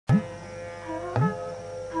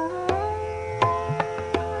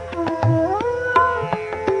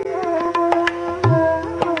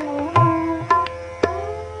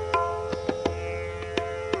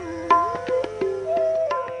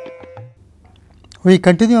We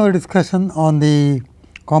continue our discussion on the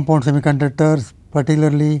compound semiconductors,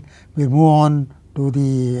 particularly we move on to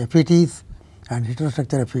the FETs and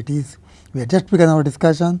heterostructure FETs. We have just begun our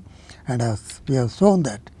discussion, and as we have shown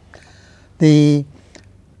that the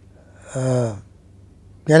gallium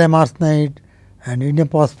arsenide and indium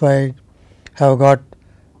phosphide have got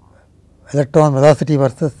electron velocity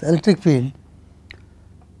versus electric field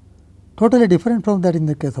totally different from that in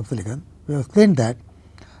the case of silicon. We have explained that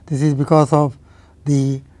this is because of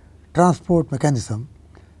the transport mechanism.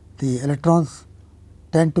 The electrons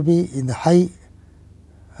tend to be in the high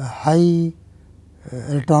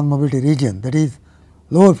electron mobility region, that is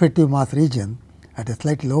low effective mass region at a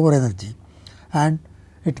slightly lower energy, and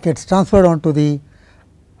it gets transferred onto the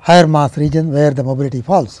higher mass region where the mobility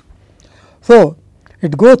falls. So,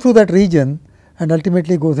 it goes through that region and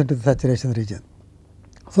ultimately goes into the saturation region.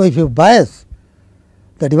 So, if you bias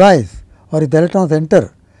the device or if the electrons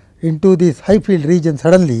enter into this high field region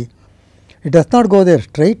suddenly, it does not go there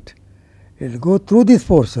straight, it will go through this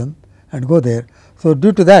portion and go there. So,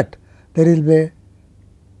 due to that there will be a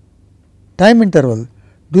time interval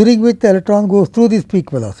during which the electron goes through this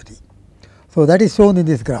peak velocity. So, that is shown in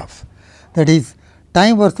this graph, that is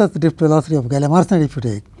time versus drift velocity of gallium arsenide. If you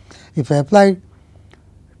take, if I apply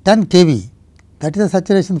 10 kV, that is a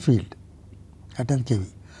saturation field at 10 kV,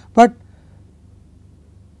 but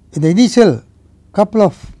in the initial couple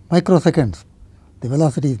of microseconds the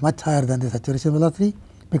velocity is much higher than the saturation velocity,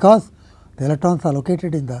 because the electrons are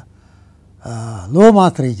located in the low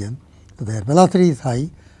mass region. So, their velocity is high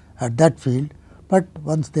at that field, but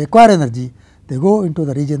once they acquire energy they go into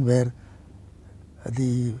the region where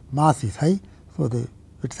the mass is high. So,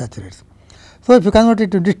 it saturates. So, if you convert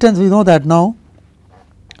it to distance, we know that now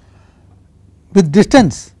with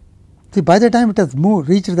distance, see by the time it has moved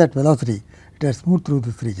reached that velocity, it has moved through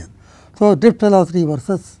this region. So, drift velocity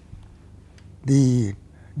versus the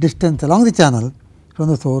distance along the channel from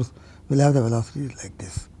the source will have the velocity like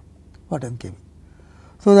this for 10 kV.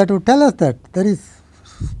 So, that would tell us that there is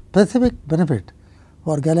specific benefit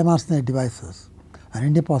for gallium arsenide devices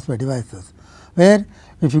and indium phosphide devices, where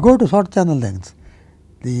if you go to short channel lengths,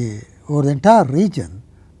 over the entire region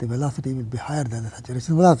the velocity will be higher than the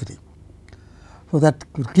saturation velocity. So, that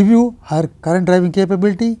could give you higher current driving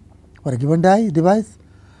capability for a given device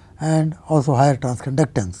and also higher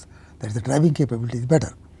transconductance, that is the driving capability is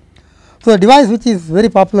better. So, a device which is very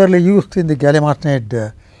popularly used in the gallium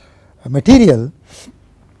arsenide material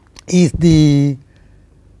is the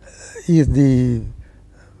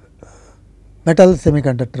metal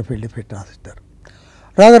semiconductor field effect transistor.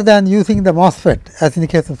 Rather than using the MOSFET as in the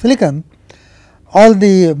case of silicon,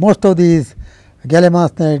 most of these gallium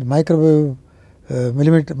arsenide microwave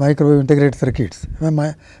microwave integrated circuits,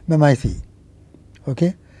 MIC.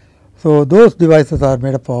 Okay. So, those devices are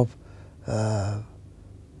made up of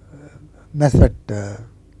MESFET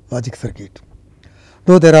logic circuit.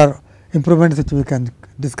 Though there are improvements which we can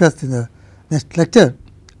discuss in the next lecture,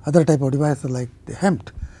 other type of devices like the HEMT,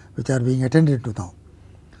 which are being attended to now.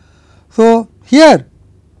 So, here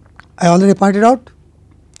I already pointed out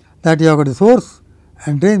that you have got the source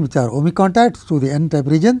and drain, which are ohmic contacts to the N type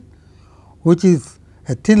region, which is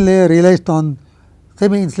a thin layer realized on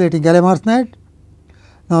semi insulating gallium arsenide.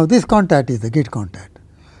 Now, this contact is the gate contact.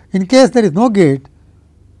 In case there is no gate,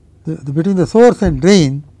 between the source and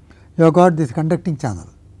drain, you have got this conducting channel.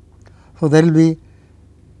 So, there will be,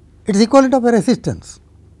 it is equivalent of a resistance.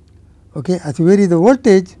 Okay. As you vary the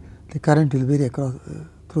voltage, the current will vary across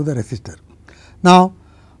through the resistor. Now,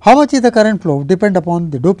 how much is the current flow depend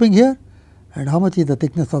upon the doping here and how much is the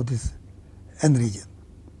thickness of this N region.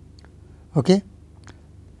 Okay.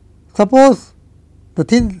 Suppose the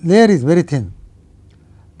thin layer is very thin,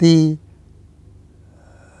 if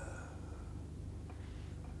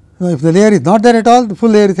the layer is not there at all, the full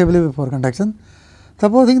layer is available for conduction.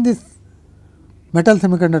 Supposing this metal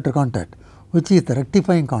semiconductor contact, which is the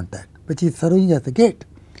rectifying contact, which is serving as a gate,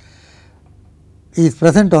 is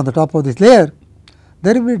present on the top of this layer,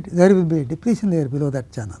 there will be a depletion layer below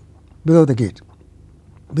that channel, below the gate,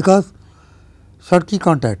 because Schottky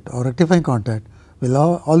contact or rectifying contact will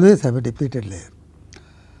always have a depleted layer.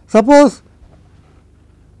 Suppose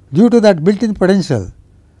due to that built in potential,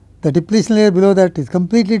 the depletion layer below that is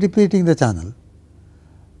completely depleting the channel,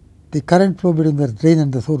 the current flow between the drain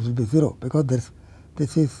and the source will be 0, because there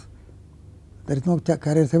is no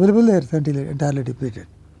carriers available, there is entirely depleted.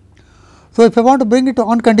 So, if I want to bring it to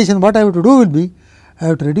on condition, what I have to do will be, I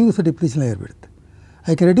have to reduce the depletion layer width.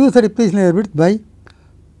 I can reduce the depletion layer width by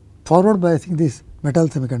forward biasing this metal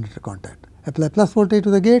semiconductor contact. Apply plus voltage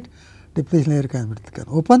to the gate, depletion layer width can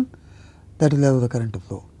open, that will allow the current to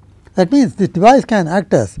flow. That means, this device can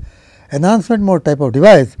act as enhancement mode type of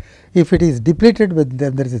device if it is depleted when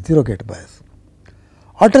there is a 0 gate bias.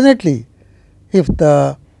 Alternately, if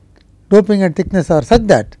the doping and thickness are such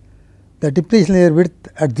that the depletion layer width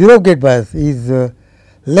at 0 gate bias is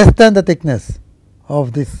less than the thickness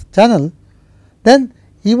of this channel, then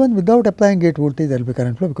even without applying gate voltage there will be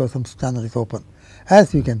current flow because some channel is open,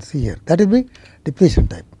 as you can see here. That will be depletion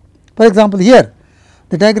type. For example, here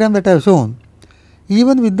the diagram that I have shown,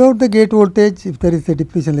 even without the gate voltage, if there is a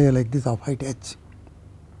depletion layer like this of height h,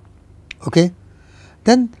 okay,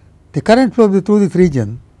 then the current flow through this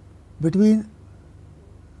region between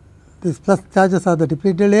these plus charges are the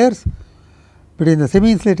depleted layers, between the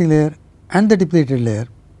semi insulating layer and the depleted layer,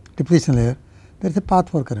 depletion layer, there is a path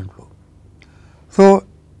for current flow. So,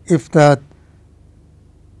 if when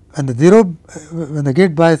the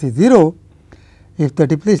gate bias is 0, if the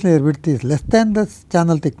depletion layer width is less than the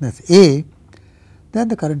channel thickness A, then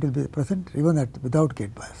the current will be present even without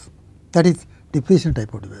gate bias. That is depletion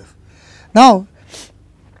type of device. Now,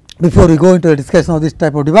 before we go into the discussion of this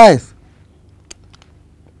type of device,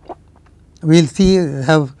 we will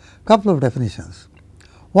have couple of definitions.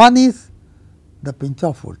 One is the pinch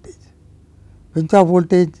off voltage. Pinch off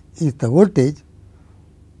voltage is the voltage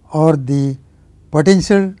or the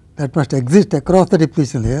potential that must exist across the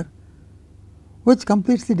depletion layer, which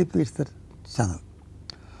completely depletes the channel.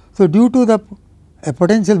 So, due to the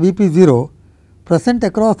potential V p 0 present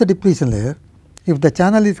across the depletion layer, if the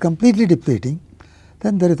channel is completely depleting,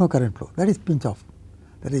 then there is no current flow, that is pinch off.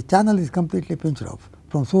 That is, channel is completely pinched off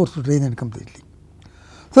from source to drain and completely.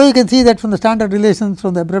 So, you can see that from the standard relations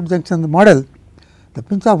from the abrupt junction model, the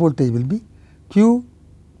pinch off voltage will be Q,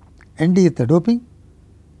 Nd is the doping,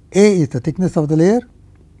 A is the thickness of the layer,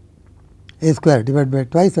 A square divided by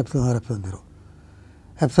twice epsilon r epsilon 0.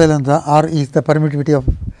 Epsilon r is the permittivity of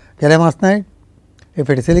gallium arsenide. If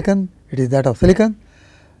it is silicon, it is that of silicon.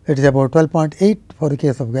 It is about 12.8 for the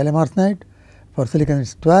case of gallium arsenide. For silicon, it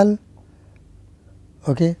is 12.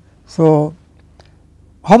 Okay. So,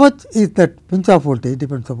 how much is that pinch off voltage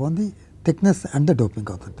depends upon the thickness and the doping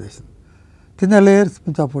concentration. Thinner layers,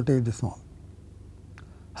 pinch off voltage will be small.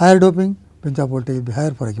 Higher doping, pinch off voltage will be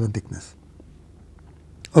higher for a given thickness.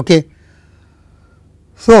 Okay.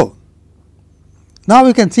 So, now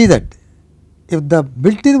we can see that if the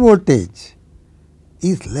built-in voltage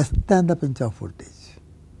is less than the pinch off voltage,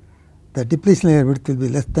 the depletion layer width will be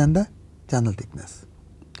less than the channel thickness.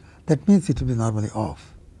 That means it will be normally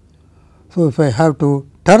off. So, if I have to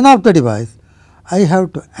turn off the device, I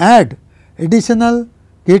have to add additional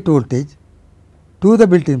gate voltage to the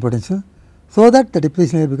built-in potential, so that the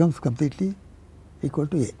depletion layer becomes completely equal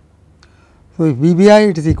to A. So, if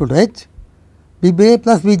VBI it is equal to H, VBA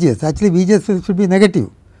plus VGS, actually VGS should be negative,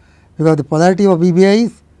 because the polarity of VBI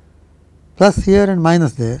is plus here and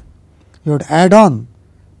minus there. You have to add on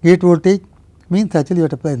gate voltage, means actually you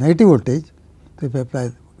have to apply negative voltage. So, if I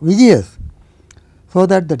apply VGS, so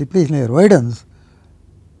that the depletion layer widens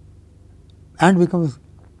and becomes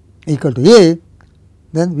equal to A,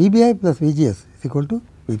 then VBI plus VGS is equal to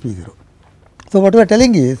VP 0. So, what we are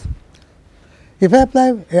telling is, if I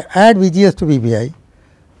add VGS to VBI,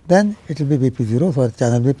 then it will be VP 0, so the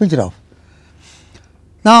channel will be pinched off.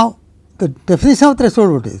 Now, the definition of threshold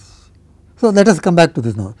voltage. So, let us come back to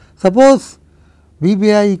this now. Suppose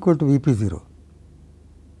VBI equal to VP 0,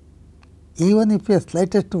 even if a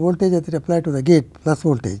slightest voltage is applied to the gate plus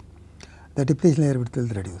voltage, the depletion layer width will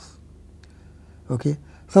reduce. Okay.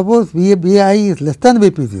 Suppose VBI is less than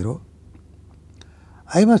VP 0,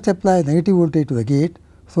 I must apply negative voltage to the gate,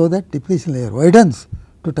 so that depletion layer widens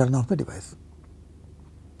to turn off the device.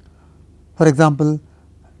 For example,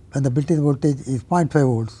 when the built-in voltage is 0.5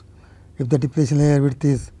 volts, if the depletion layer width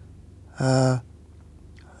is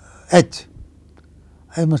H,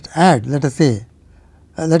 I must add, let us say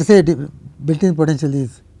built-in potential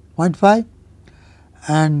is 0.5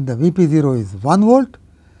 and the VP 0 is 1 volt,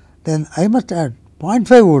 then I must add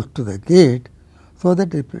 0.5 volts to the gate, so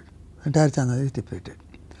that the entire channel is depleted.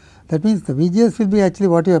 That means, the VGS will be actually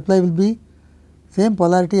what you apply will be same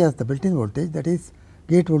polarity as the built-in voltage, that is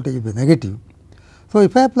gate voltage will be negative. So,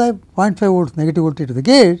 if I apply 0.5 volts negative voltage to the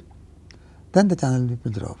gate, then the channel will be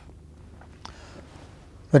pinched off,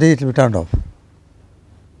 that is it will be turned off.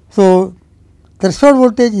 So, threshold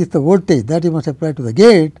voltage is the voltage that you must apply to the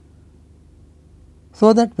gate,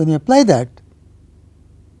 so that when you apply that,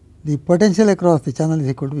 the potential across the channel is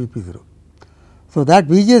equal to VP 0. So, that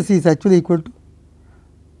VGS is actually equal to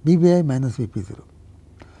VBI minus VP 0.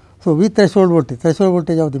 So, with threshold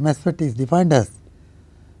voltage of the MESFET is defined as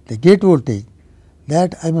the gate voltage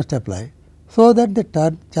that I must apply, so that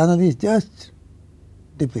the channel is just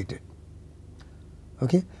depleted.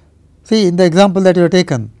 Okay. See, in the example that you have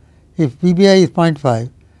taken, if VBI is 0.5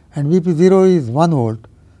 and VP0 is 1 volt,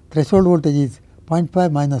 threshold voltage is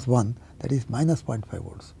 0.5 minus 1, that is minus 0.5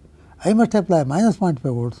 volts. I must apply minus 0.5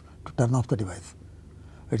 volts to turn off the device.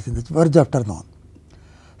 It is in the verge of turn on.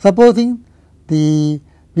 Supposing the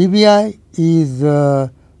VBI is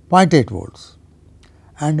 0.8 volts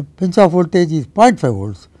and pinch off voltage is 0.5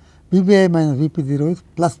 volts, VBI minus VP0 is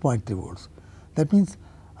plus 0.3 volts. That means,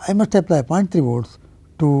 I must apply 0.3 volts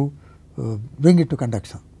to bring it to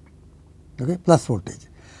conduction, okay, plus voltage.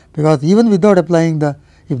 Because even without applying the,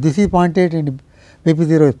 if this is 0.8 and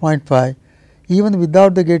VP0 is 0.5, even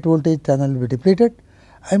without the gate voltage, channel will be depleted.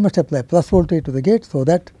 I must apply plus voltage to the gate, so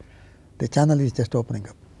that the channel is just opening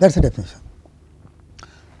up. That is the definition.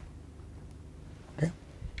 Okay.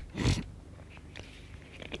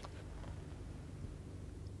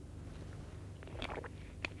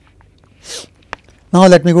 Now,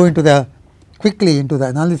 let me go into the quickly into the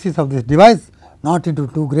analysis of this device, not into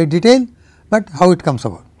too great detail, but how it comes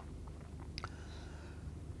about.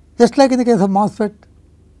 Just like in the case of MOSFET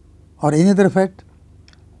or any other FET,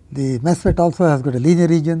 the MESFET also has got a linear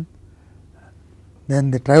region,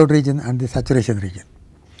 then the triode region and the saturation region.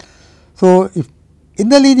 So, if in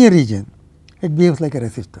the linear region, it behaves like a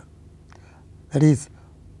resistor, that is,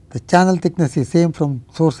 the channel thickness is same from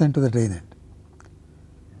source end to the drain end.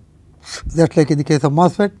 Just like in the case of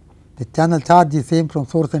MOSFET, the channel charge is same from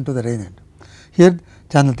source end to the drain end. Here,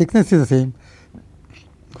 channel thickness is the same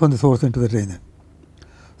from the source end to the drain end.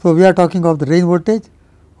 So, we are talking of the drain voltage,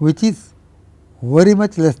 which is very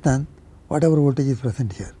much less than whatever voltage is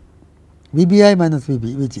present here, VBI minus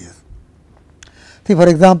VGS. See, for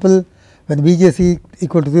example, when VGS is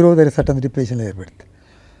equal to 0, there is certain depletion layer width.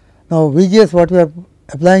 Now, VGS, what we are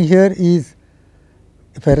applying here is,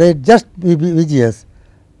 if I write just VGS,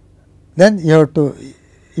 then you have to,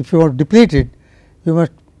 if you want to deplete it, you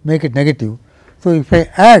must make it negative. So, if I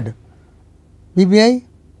add VBI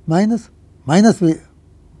minus VGS,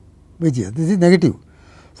 this is negative.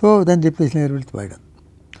 So, then depletion layer will widen.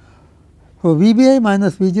 So, VBI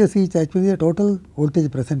minus VGS is actually a total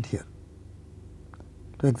voltage present here.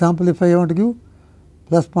 For example, if I want to give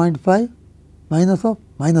plus 0.5 minus of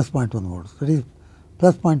minus 0.1 volts, that is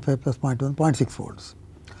plus 0.5 plus 0.1, 0.6 volts.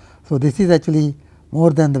 So, this is actually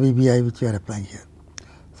more than the VBI which we are applying here.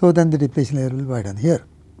 So, then the depletion layer will widen here.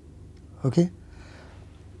 Okay.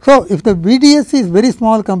 So, if the VDS is very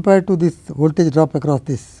small compared to this voltage drop across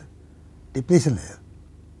this depletion layer,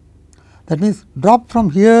 that means drop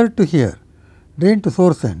from here to here, drain to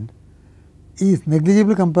source end is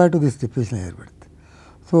negligible compared to this depletion layer width.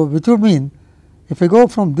 So, which would mean if I go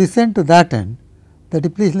from this end to that end, the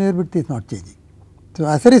depletion layer width is not changing. So,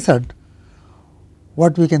 as a result,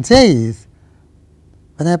 what we can say is,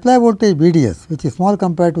 when I apply voltage VDS, which is small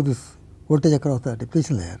compared to this voltage across the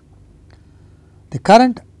depletion layer, the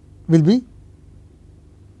current will be,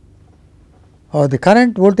 or the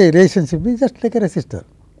current voltage relationship will be just like a resistor.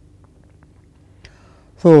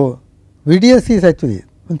 So, VDS is actually,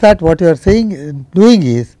 in fact, what you are saying, doing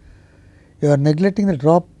is, you are neglecting the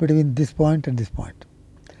drop between this point and this point,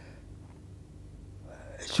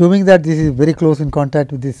 assuming that this is very close in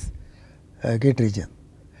contact with this gate region.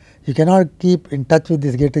 You cannot keep in touch with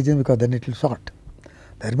this gate region, because then it will short.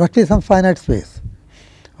 There must be some finite space.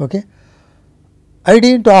 Okay.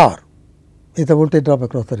 ID into R is the voltage drop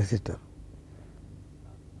across the resistor.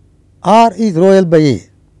 R is rho L by A.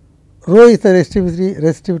 Rho is the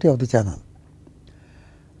resistivity of the channel.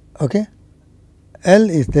 Okay. L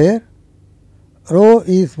is there. Rho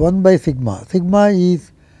is 1 by sigma. Sigma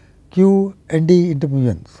is Q Nd into mu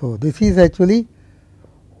n. So, this is actually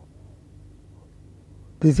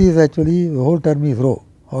the whole term is rho,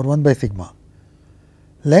 or 1 by sigma.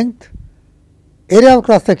 Length, area of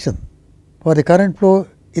cross section for the current flow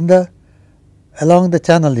in the along the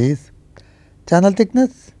channel is channel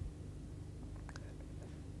thickness,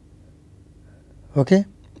 okay,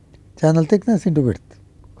 channel thickness into width,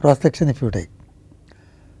 cross section if you take,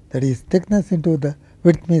 that is thickness into the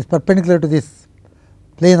width means perpendicular to this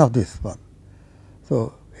plane of this one.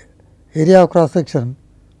 So, area of cross section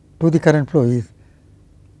to the current flow is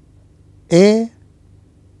A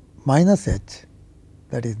minus H,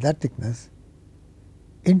 that is that thickness,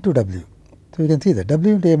 into W. So, you can see that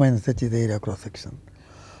W into A minus H is the area of cross section.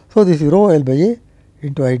 So, this is rho L by A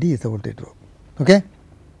into ID is the voltage drop. Okay.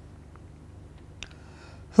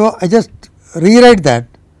 So, I just rewrite that,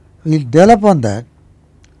 we will develop on that.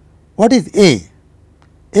 What is A?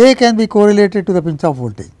 A can be correlated to the pinch off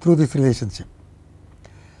voltage through this relationship.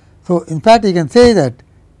 So, in fact, you can say that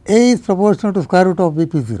A is proportional to square root of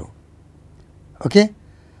Vp0. Okay.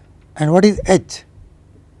 And what is H?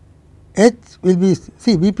 H will be,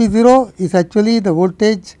 see, Vp0 is actually the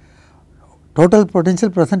voltage total potential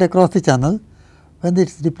present across the channel when it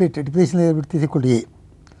is depleted, depletion layer width is equal to A.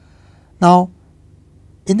 Now,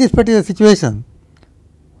 in this particular situation,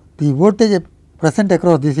 the voltage present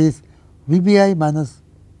across this is VBI minus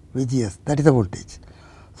VGS, that is the voltage.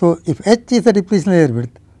 So, if H is the depletion layer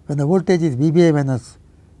width, when the voltage is VBI minus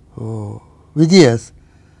VGS,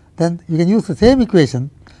 then you can use the same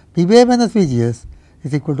equation, VBI minus VGS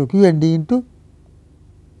is equal to QND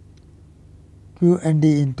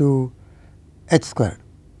into H squared.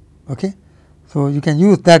 Okay. So, you can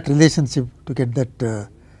use that relationship to get that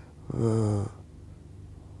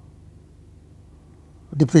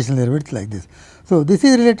depletion layer width like this. So, this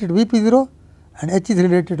is related to Vp 0 and H is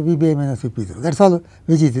related to Vbi minus Vp 0, that is all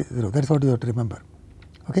Vg 0, that is what you have to remember.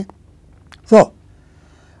 Okay. So,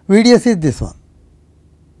 VDS is this one.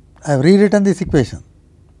 I have rewritten this equation,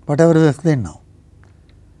 whatever we explained now.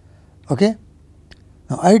 Okay.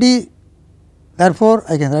 Now, ID, therefore,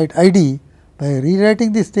 I can write ID by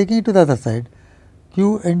rewriting this, taking it to the other side,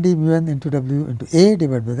 Q N D mu n into W into A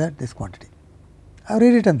divided by that this quantity. I have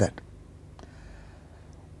rewritten that.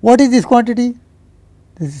 What is this quantity?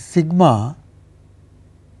 This is sigma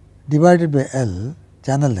divided by L,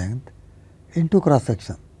 channel length, into cross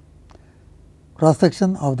section. Cross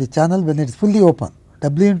section of the channel when it is fully open.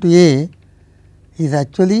 W into A is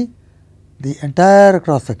actually the entire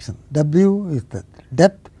cross section. W is the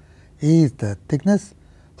depth, A is the thickness.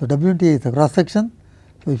 So, W into A is the cross section.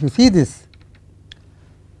 So, if you see this,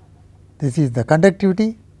 this is the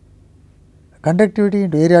conductivity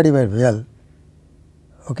into area divided by L,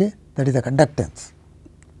 okay, that is the conductance.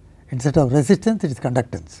 Instead of resistance, it is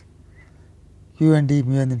conductance, Q and D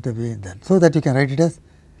mu n into V in that. So, that you can write it as,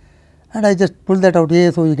 and I just pull that out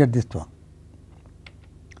A, so you get this one.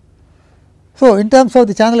 So, in terms of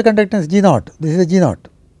the channel conductance G naught, this is a G naught,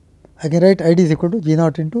 I can write ID is equal to G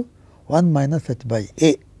naught into 1 minus H by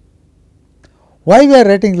A. Why we are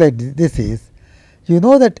writing like this is, you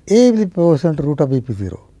know that A will be proportional to root of Vp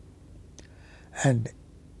 0, and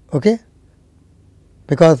okay,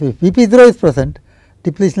 because if Vp 0 is present,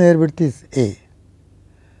 depletion layer width is A,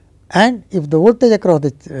 and if the voltage across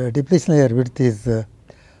the depletion layer width is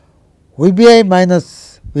Vbi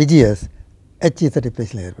minus Vgs, H is the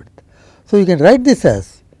depletion layer width. So, you can write this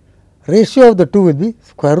as ratio of the two will be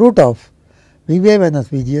square root of Vbi minus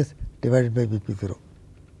Vgs divided by Vp 0.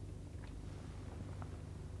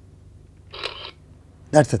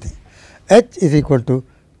 That is the thing. H is equal to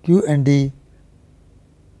Q and D,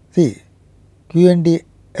 see Q and D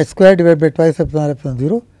H square divided by twice epsilon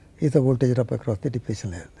 0 is the voltage drop across the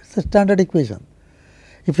depletion layer. It is a standard equation.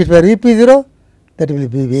 If it were Vp 0, that will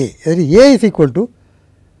be A. A is equal to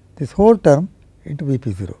this whole term into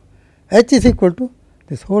Vp 0. H is equal to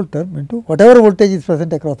this whole term into whatever voltage is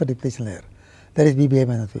present across the depletion layer, that is Vbi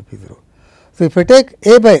minus Vp 0. So, if I take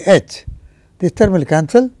A by H, this term will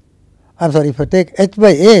cancel. I am sorry, if I take H by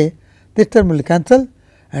A, this term will cancel,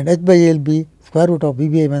 and H by A will be square root of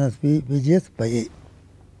Vbi minus Vgs by A.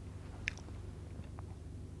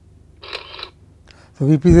 So,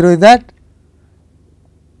 Vp 0 is that,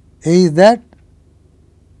 A is that.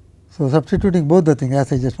 So, substituting both the things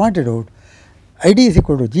as I just pointed out, ID is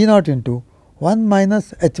equal to G naught into 1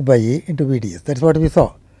 minus H by A into VDS, that is what we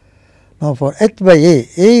saw. Now, for H by A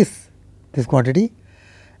is this quantity,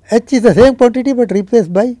 H is the same quantity, but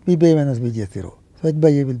replaced by Vbi minus Vgs 0. So, H by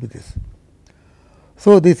A will be this.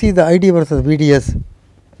 So, this is the ID versus VDS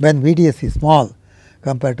when VDS is small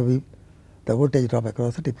compared to the voltage drop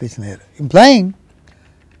across the depletion layer, implying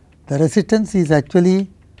the resistance is actually,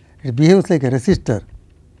 it behaves like a resistor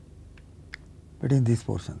between these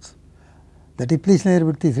portions. The depletion layer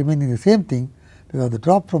width is remaining the same thing, because the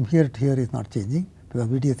drop from here to here is not changing, because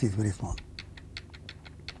VDS is very small.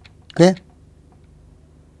 Okay.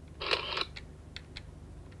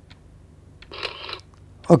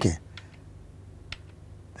 Okay.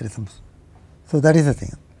 There is some. So, that is the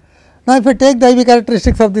thing. Now, if I take the IV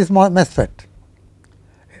characteristics of this MESFET,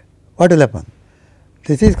 what will happen?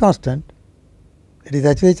 This is constant, it is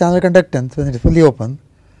actually channel conductance when it is fully open,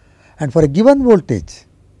 and for a given voltage,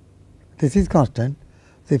 this is constant.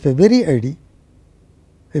 So, if I vary ID,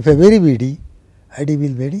 if I vary VD, ID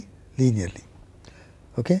will vary linearly.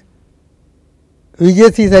 Okay.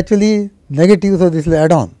 VGS is actually negative, so this will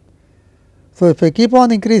add on. So, if I keep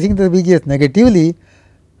on increasing the VGS negatively,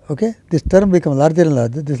 okay, this term becomes larger and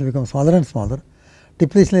larger, this will become smaller and smaller,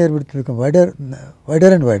 depletion layer will become wider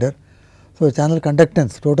and wider. So, channel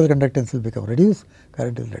conductance, total conductance will become reduced,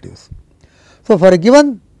 current will reduce. So, for a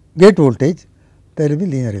given gate voltage, there will be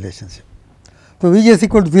linear relationship. So, VGS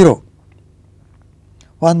equal to 0,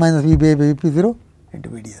 1 minus Vbi by Vp 0 into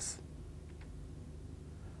VDS.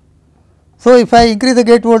 So, if I increase the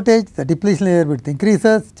gate voltage, the depletion layer width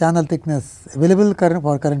increases, channel thickness available current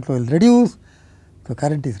for current flow will reduce, so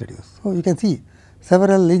current is reduced. So, you can see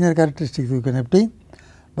several linear characteristics you can obtain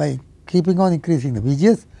by keeping on increasing the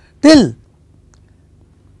VGS till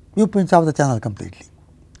you pinch off the channel completely.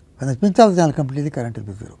 When I pinch off the channel completely, current will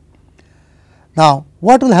be 0. Now,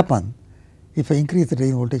 what will happen if I increase the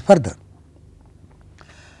drain voltage further?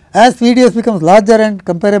 As VDS becomes larger and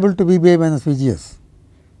comparable to VBI minus VGS,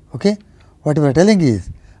 okay, what we are telling is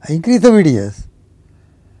I increase the VDS.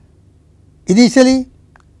 Initially,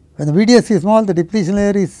 when the VDS is small, the depletion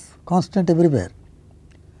layer is constant everywhere.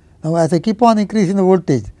 Now, as I keep on increasing the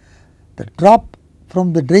voltage, the drop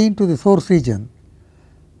from the drain to the source region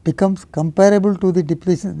becomes comparable to the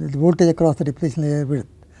depletion, the voltage across the depletion layer with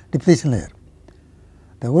depletion layer.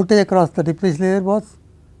 The voltage across the depletion layer was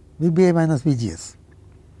VBI minus VGS.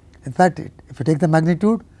 In fact, if you take the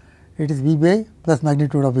magnitude, it is VBI plus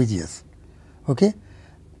magnitude of VGS. Okay.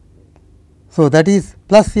 So, that is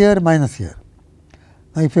plus here minus here.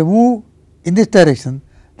 Now, if you move in this direction,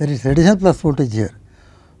 there is additional plus voltage here.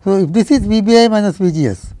 So, if this is VBI minus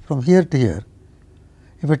VGS from here to here,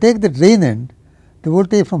 if I take the drain end, the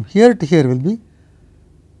voltage from here to here will be,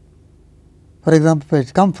 for example, if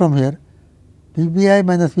it comes from here, VBI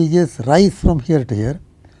minus VGS rise from here to here.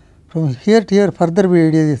 From here to here, further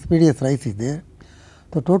VDS rise is there.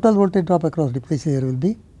 So, total voltage drop across depletion layer will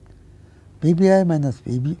be VBI minus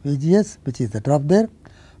VGS, which is the drop there,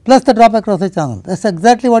 plus the drop across the channel. That is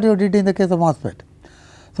exactly what you did in the case of MOSFET.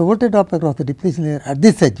 So, voltage drop across the depletion layer at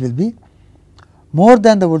this edge will be more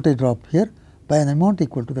than the voltage drop here by an amount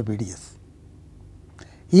equal to the VDS.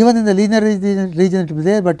 Even in the linear region it will be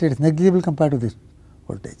there, but it is negligible compared to this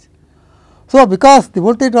voltage. So, because the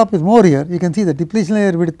voltage drop is more here, you can see the depletion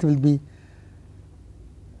layer width will be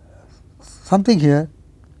something here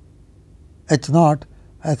H naught.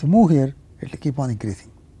 As you move here, it will keep on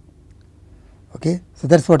increasing. Okay. So,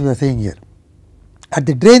 that is what we are saying here. At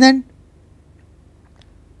the drain end,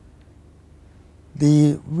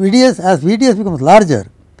 the VDS, as VDS becomes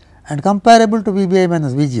larger and comparable to VBI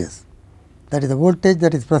minus VGS, that is the voltage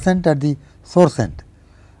that is present at the source end,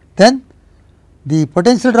 then the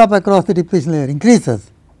potential drop across the depletion layer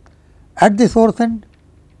increases at the source end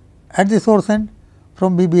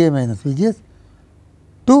from VBI minus VGS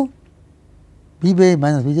to VBI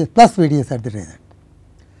minus VGS plus VDS at the drain end,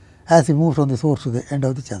 as we move from the source to the end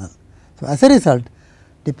of the channel. So, as a result,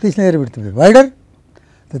 depletion layer width will be wider,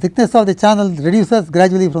 the thickness of the channel reduces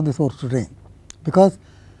gradually from the source to drain, because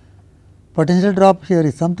potential drop here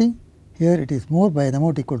is something, here it is more by an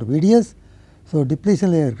amount equal to VDS. So,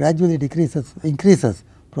 depletion layer gradually increases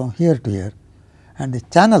from here to here, and the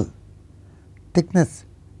channel thickness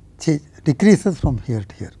decreases from here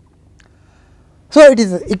to here. So, it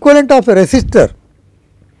is equivalent of a resistor.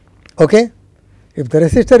 Okay? If the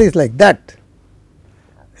resistor is like that,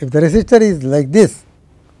 if the resistor is like this,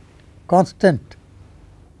 constant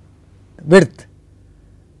width,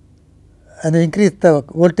 and you increase the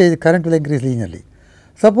voltage, current will increase linearly.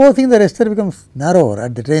 Supposing the resistor becomes narrower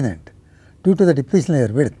at the drain end due to the depletion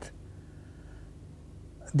layer width,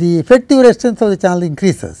 the effective resistance of the channel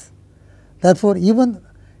increases. Therefore, even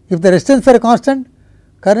if the resistance were constant,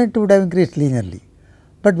 current would have increased linearly,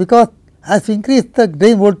 but because as we increase the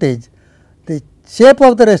drain voltage, the shape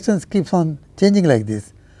of the resistance keeps on changing like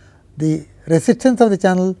this, the resistance of the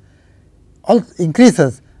channel also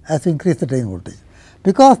increases as we increase the drain voltage.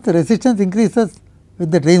 Because the resistance increases with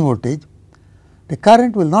the drain voltage, the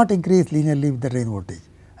current will not increase linearly with the drain voltage.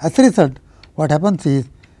 As a result, what happens is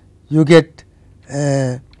you get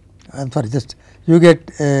you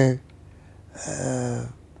get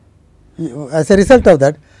as a result of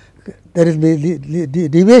that, there is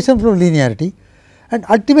deviation from linearity, and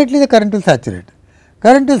ultimately the current will saturate.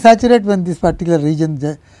 Current will saturate when this particular region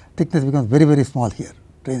thickness becomes very, very small here,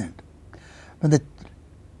 drain end. When the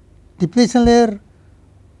depletion layer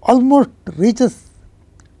almost reaches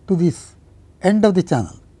to this end of the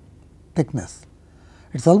channel thickness,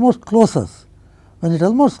 it is almost closes. When it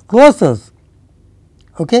almost closes,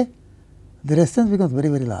 okay, the resistance becomes very,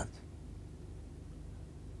 very large.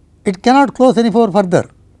 It cannot close any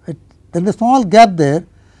further. There is a small gap there.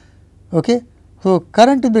 Okay. So,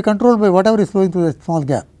 current will be controlled by whatever is flowing through the small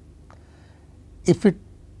gap. If it,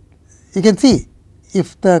 you can see,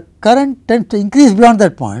 if the current tends to increase beyond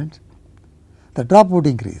that point, the drop would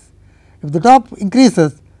increase. If the drop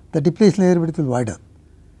increases, the depletion layer width will widen.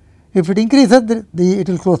 If it increases, it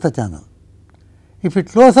will close the channel. If it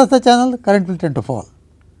closes the channel, current will tend to fall.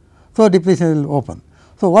 So, depletion will open.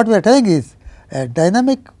 So, what we are telling is a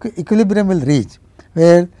dynamic equilibrium will reach,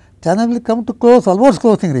 where channel will come to close, almost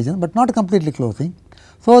closing region, but not completely closing.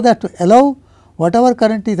 so that to allow whatever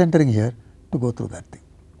current is entering here to go through that thing.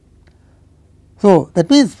 So, that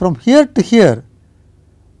means from here to here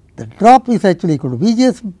the drop is actually equal to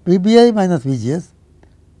VBI minus VGS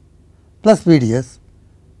plus VDS,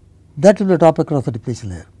 that will be a drop across the depletion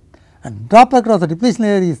layer, and drop across the depletion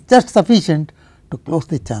layer is just sufficient to close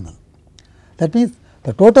the channel. That means,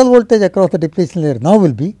 the total voltage across the depletion layer now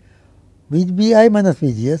will be VBI minus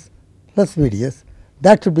VGS plus VDS,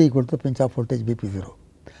 that should be equal to the pinch off voltage Vp0.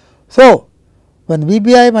 So, when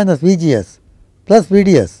VBI minus VGS plus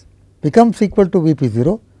VDS becomes equal to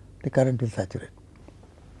Vp0, the current will saturate.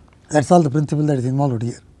 That is all the principle that is involved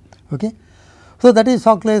here. Okay. So, that is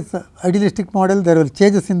Shockley's idealistic model. There will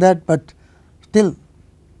changes in that, but still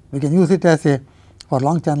we can use it as a for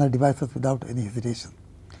long channel devices without any hesitation.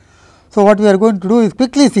 So, what we are going to do is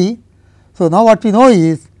quickly see. So, now what we know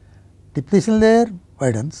is depletion layer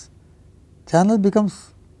widens, channel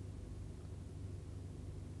becomes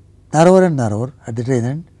narrower and narrower at the drain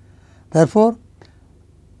end. Therefore,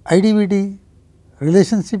 IDVD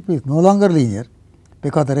relationship is no longer linear,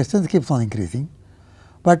 because the resistance keeps on increasing,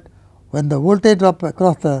 but when the voltage drop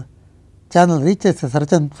across the channel reaches a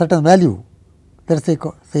certain value, let us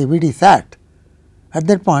say VD sat, at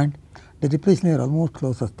that point the depletion layer almost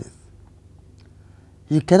closes this.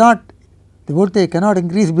 You cannot, the voltage cannot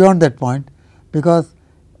increase beyond that point, because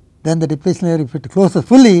then the depletion layer, if it closes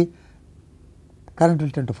fully, current will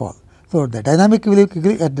tend to fall. So, at the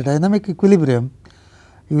dynamic equilibrium,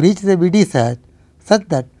 you reach the VD sat such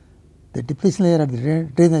that the depletion layer at the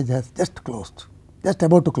drainage has just closed, just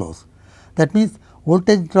about to close. That means,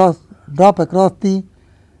 voltage drop across the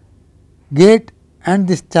gate and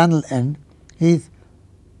this channel end is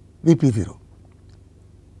Vp0,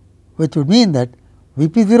 which would mean that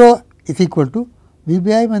Vp0 is equal to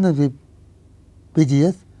Vbi minus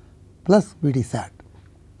VGS plus Vd sat.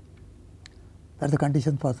 That is the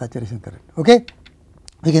condition for saturation current. Okay?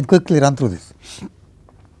 We can quickly run through this.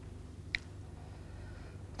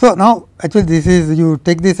 So, now actually this is, you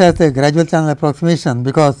take this as a gradual channel approximation,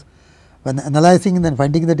 because when analyzing and then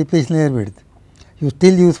finding the depletion layer width, you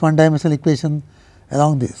still use one dimensional equation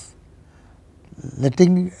along this,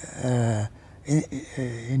 letting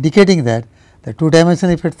indicating that the two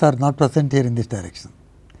dimensional effects are not present here in this direction.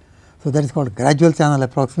 So, that is called gradual channel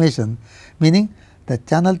approximation, meaning the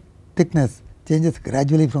channel thickness changes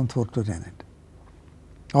gradually from source to drain end,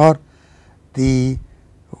 or the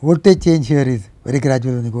voltage change here is very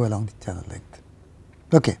gradual when you go along the channel length.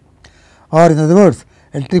 Okay. Or in other words,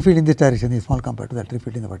 electric field in this direction is small compared to the electric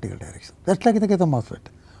field in the vertical direction. That is like in the case of MOSFET,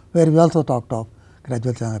 where we also talked of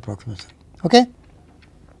gradual channel approximation. Okay.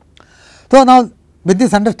 So, now with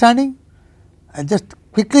this understanding, I will just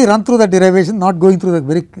quickly run through the derivation, not going through the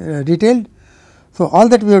very detailed. So, all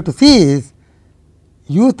that we have to see is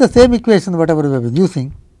use the same equation whatever we have been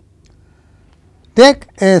using, take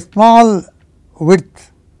a small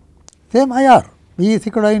width, same IR, V is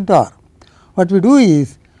equal to I into R. What we do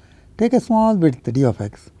is take a small width d of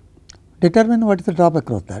x, determine what is the drop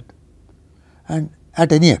across that, and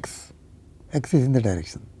at any x, x is in the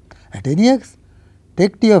direction. At any x,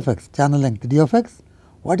 take d of x, channel length d of x,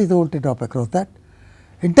 what is the voltage drop across that,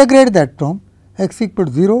 integrate that from x equal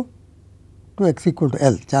to 0 to x equal to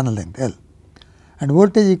L, channel length L, and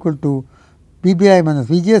voltage equal to VBI minus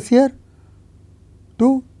VGS here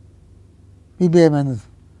to VBI minus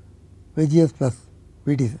VGS plus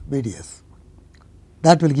VDS.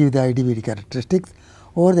 That will give the IDVD characteristics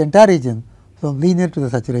over the entire region from linear to the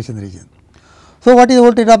saturation region. So, what is the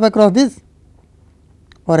voltage drop across this?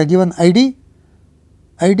 For a given ID,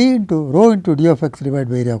 ID into rho into d of x divided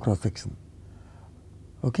by area of cross section.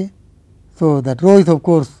 Okay. So, that rho is of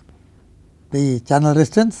course the channel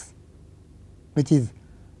resistance, which is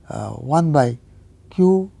 1 by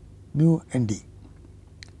q mu n d.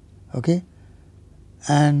 Okay.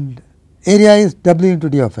 And area is W into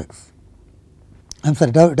d of x. I am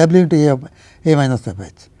sorry, W into A minus f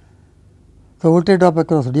h. So, voltage drop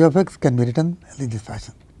across d of x can be written in this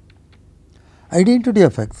fashion. ID into d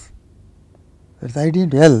of x, that is ID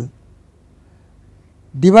into L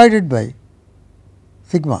divided by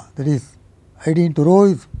sigma, that is ID into rho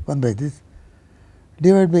is 1 by this,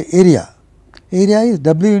 divided by area. Area is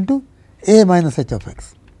W into A minus h of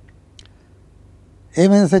x. A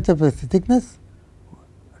minus h of x is thickness,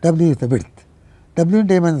 W is the width. W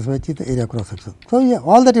into A minus h is the area cross section. So, yeah,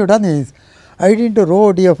 all that you have done is ID into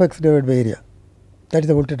rho d of x divided by area, that is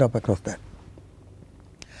the voltage drop across that.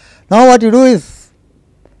 Now, what you do is,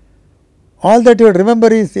 all that you would remember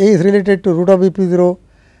is A is related to root of Vp0,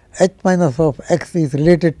 h minus of x is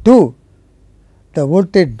related to the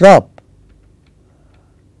voltage drop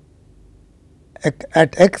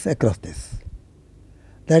at x across this.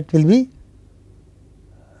 that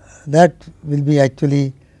will be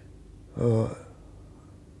actually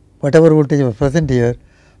whatever voltage was present here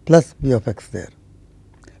plus V of x there,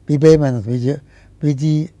 V by minus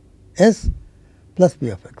VGS plus V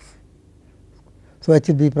of x. So, H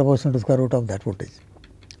will be proportional to square root of that voltage.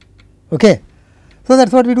 Okay. So, that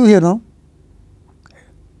is what we do here now,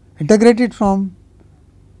 integrate it from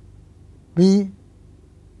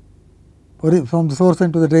from the source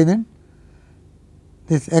end to the drain end,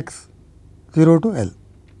 this x 0 to L.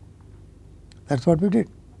 That is what we did.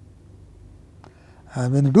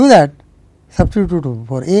 When you do that, substitute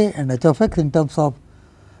for A and H of x in terms of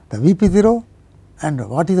the V p 0 and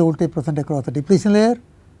what is the voltage present across the depletion layer,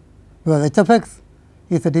 because H of x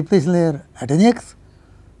is the depletion layer at any x,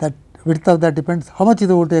 that width of that depends how much is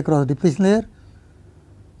the voltage across the depletion layer,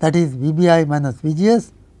 that is V b I minus V g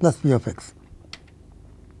s plus V of x.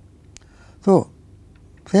 So,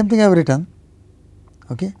 same thing I have written,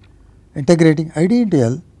 okay, integrating I d into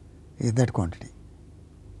L is that quantity.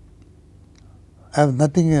 I have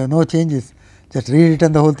nothing, no changes, just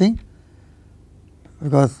rewritten the whole thing,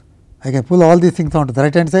 because I can pull all these things onto the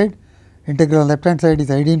right hand side, integral on left hand side is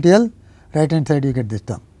I d into L, right hand side you get this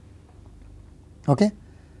term. Okay.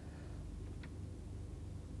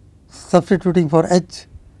 Substituting for H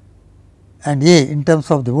and A in terms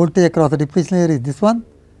of the voltage across the depletion layer is this one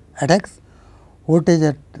at x, voltage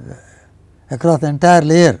at across the entire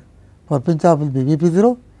layer for pinch off will be V p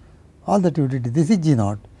 0, all that you did, this is G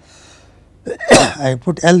naught. I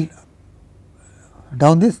put L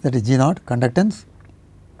down this, that is G naught conductance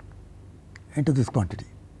into this quantity.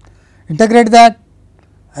 Integrate that,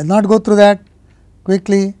 I will not go through that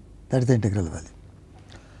quickly, that is the integral value.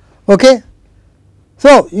 Okay.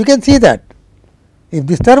 So, you can see that if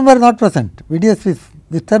this term were not present, VDS is,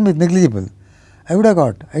 this term is negligible, I would have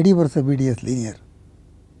got ID versus VDS linear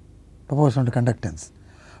proportional to conductance.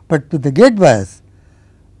 But with the gate bias,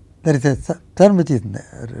 there is a term which is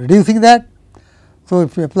reducing that. So,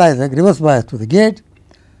 if you apply the reverse bias to the gate,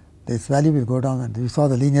 this value will go down, and you saw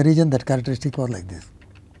the linear region, that characteristic was like this.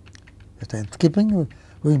 Just I am skipping,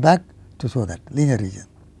 going back to show that linear region.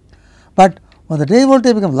 But when the drain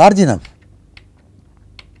voltage becomes large enough,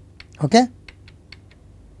 okay,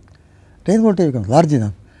 drain voltage becomes large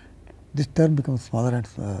enough, this term becomes smaller and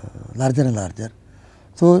larger and larger.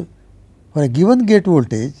 So, for a given gate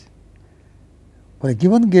voltage, if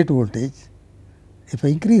I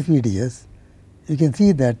increase VDS, you can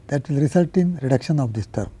see that will result in reduction of this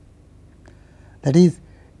term. That is,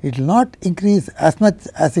 it will not increase as much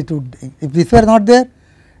as it would, if this were not there,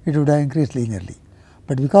 it would have increased linearly.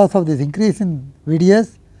 But because of this increase in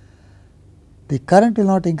VDS, the current will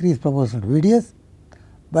not increase proportional to VDS,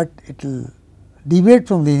 but it will deviate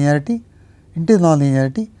from linearity into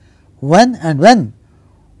non-linearity when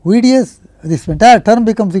VDS, this entire term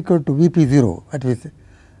becomes equal to V p 0 at which,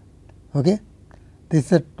 okay,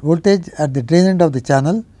 this is voltage at the drain end of the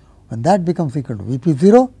channel, when that becomes equal to V p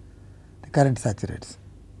 0, the current saturates.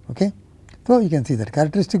 Okay. So, you can see that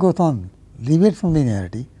characteristic goes on, deviates from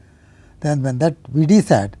linearity, then when that VD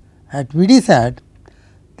sat, at VD sat,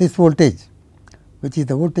 this voltage, which is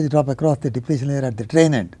the voltage drop across the depletion layer at the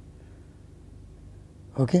drain end,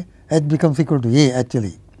 okay, H becomes equal to A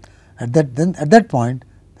actually. At that point,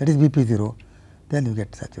 that is V p 0, then you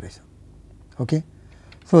get saturation. Okay.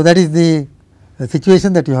 So, that is the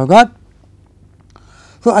situation that you have got.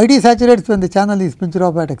 So, ID saturates when the channel is pinch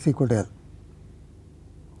off at x equal to L.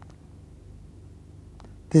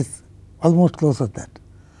 This almost closes that.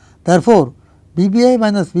 Therefore, VBI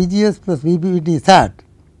minus VGS plus VBD sat,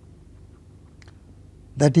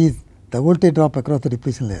 that is the voltage drop across the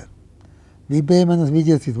depletion layer. VBI minus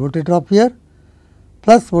VGS is voltage drop here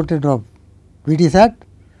plus voltage drop VD sat.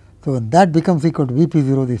 So, when that becomes equal to V p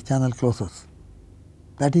 0, this channel closes.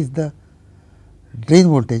 That is the drain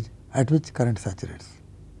voltage at which current saturates.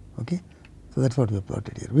 Okay. So, that is what we have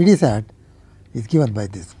plotted here. VD sat is given by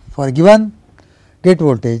this. For a given gate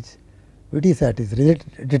voltage, VD sat is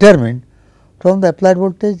determined from the applied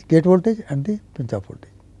voltage, gate voltage and the pinch off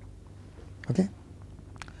voltage. Okay.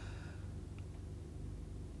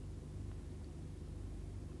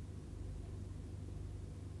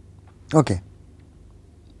 Okay.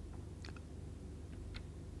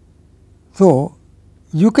 So,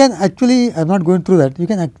 you can actually, I am not going through that, you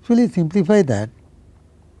can actually simplify that,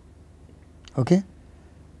 okay,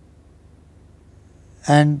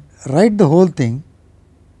 and write the whole thing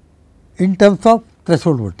in terms of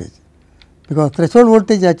threshold voltage, because threshold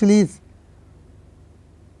voltage actually is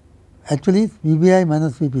VBI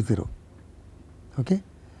minus V p 0. Okay.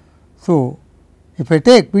 So, if I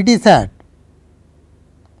take VD sat,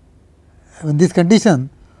 in this condition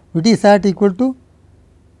VD sat equal to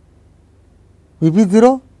V p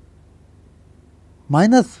 0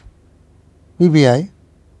 minus V b I.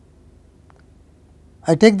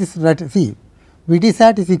 I take this right, see V d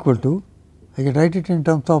sat is equal to, I can write it in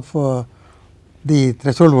terms of the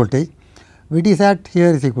threshold voltage. V d sat here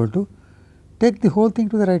is equal to, take the whole thing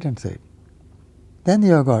to the right hand side. Then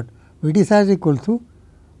you have got V d sat is equal to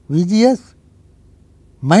V g s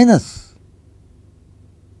minus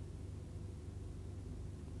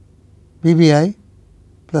V b I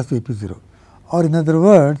plus V p 0, or in other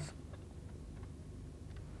words,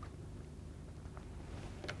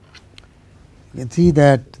 you can see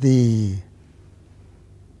that the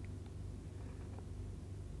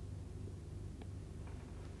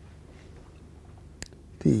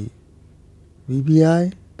V b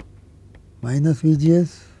I minus V g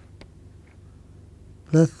s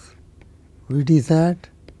plus V d sat,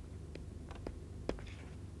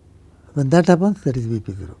 when that happens, that is V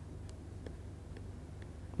p 0.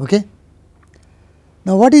 Okay.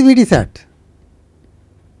 Now, what is V d sat?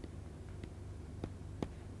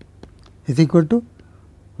 Is equal to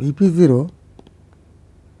V p 0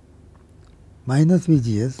 minus V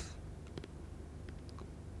g s,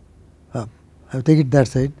 I will take it that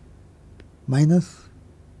side, minus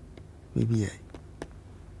V b I,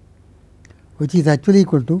 which is actually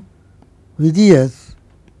equal to V g s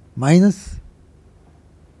minus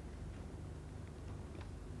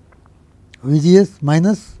V g s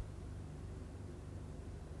minus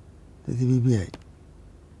this is V b I.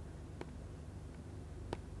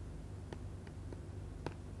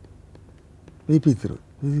 V p 0,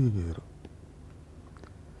 this is V p 0.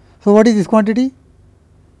 So, what is this quantity?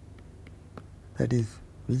 That is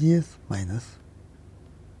V g s minus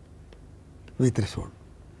V threshold.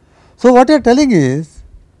 So, what you are telling is,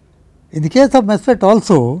 in the case of MESFET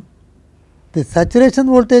also, the saturation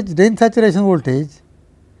voltage, drain saturation voltage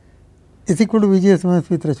is equal to V g s minus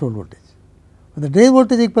V threshold voltage. When the drain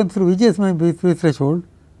voltage equals to V g s minus V threshold,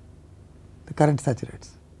 the current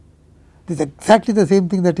saturates. This is exactly the same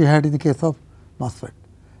thing that you had in the case of MOSFET.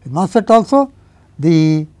 In MOSFET also,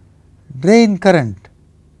 the drain current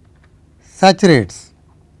saturates,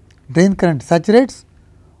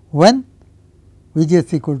 when V g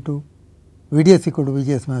s equal to V d s equal to V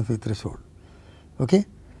g s minus V threshold. Okay.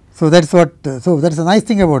 So, that is what, so that is a nice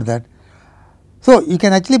thing about that. So, you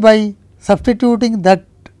can actually by substituting that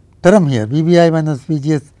term here, V b I minus V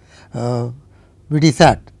g s V d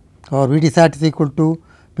sat, or V d sat is equal to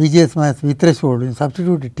V g s minus V threshold, you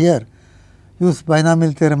substitute it here, use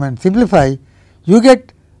binomial theorem and simplify, you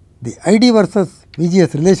get the I d versus V g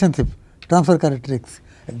s relationship transfer characteristics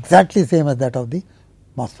exactly same as that of the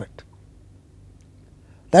MOSFET.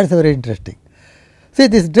 That is very interesting. See,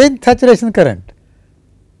 this drain saturation current,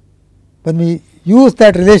 when we use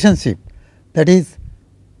that relationship, that is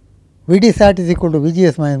V d sat is equal to V g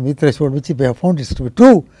s minus V threshold, which we have found is to be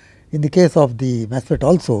true in the case of the MESFET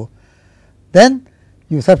also, then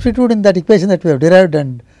you substitute in that equation that we have derived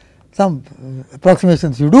and some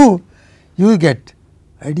approximations you do, you will get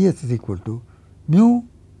I d s is equal to mu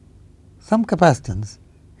some capacitance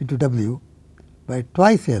into W by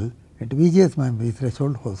twice L into V g s minus V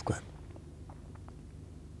threshold whole square.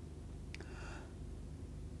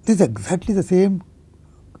 This is exactly the same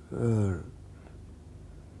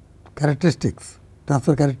characteristics,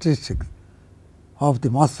 transfer characteristics of the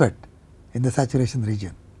MOSFET in the saturation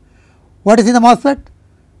region. What is in the MOSFET?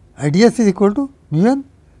 I d s is equal to mu n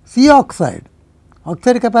C oxide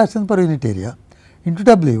capacitance per unit area into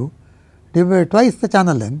W divided by twice the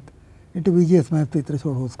channel length into V g s minus V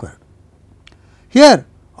threshold whole square. Here,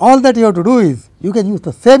 all that you have to do is, you can use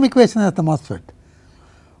the same equation as the MOSFET,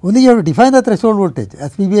 only you have to define the threshold voltage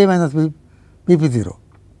as V b I minus V p 0.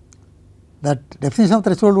 That definition of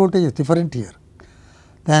threshold voltage is different here.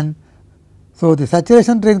 Then, so the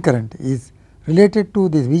saturation drain current is related to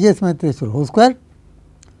this V g s minus threshold whole square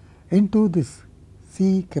into this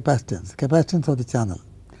C capacitance of the channel.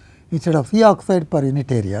 Instead of C oxide per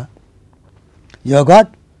unit area, you have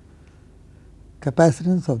got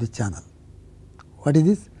capacitance of the channel. What is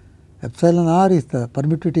this? Epsilon r is the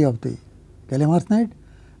permittivity of the gallium arsenide,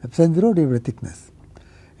 epsilon 0 divided by thickness.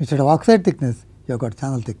 Instead of oxide thickness, you have got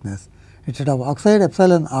channel thickness. Instead of oxide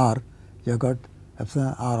epsilon r, you have got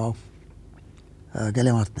epsilon r of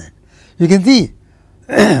gallium arsenide. You can see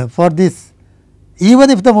for this, even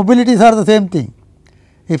if the mobilities are the same thing,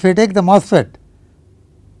 if I take the MOSFET,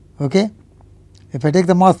 okay, if I take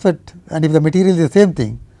the MOSFET and if the material is the same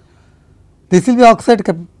thing, this will be oxide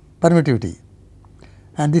permittivity,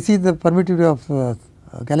 and this is the permittivity of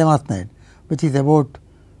gallium arsenide, which is about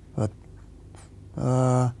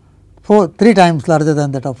 3 times larger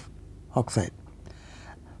than that of oxide.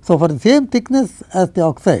 So, for the same thickness as the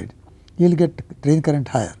oxide, you will get drain current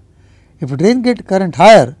higher. If you drain get current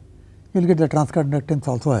higher, you will get the transconductance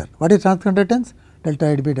also higher. What is transconductance? Delta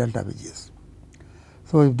ID by delta VGS.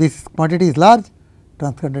 So, if this quantity is large,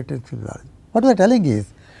 transconductance is large. What we are telling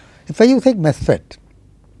is, if I use a MESFET,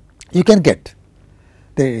 you can get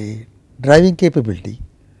the driving capability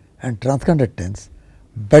and transconductance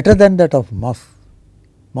better than that of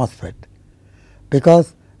MOSFET,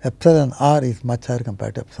 because epsilon R is much higher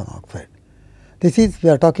compared to epsilon oxide. This is, we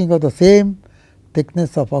are talking about the same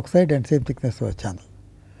thickness of oxide and same thickness of a channel.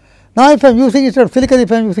 Now, if I am using instead of silicon,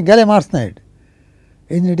 if I am using gallium arsenide,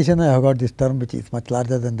 in addition I have got this term which is much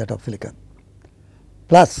larger than that of silicon.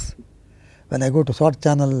 Plus, when I go to short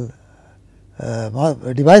channel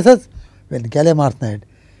devices, when gallium arsenide,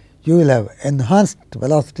 you will have enhanced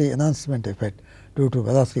velocity enhancement effect due to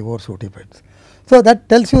velocity overshoot effects. So, that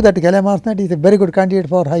tells you that gallium arsenide is a very good candidate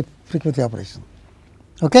for high frequency operation.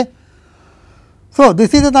 Okay? So,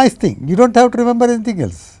 this is a nice thing, you do not have to remember anything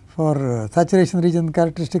else for saturation region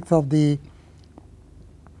characteristics of the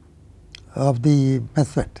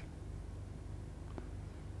MESFET.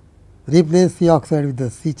 Replace C oxide with the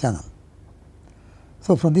C channel.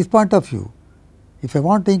 So, from this point of view, if I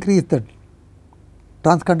want to increase the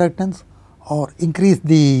transconductance or increase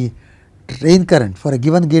the drain current for a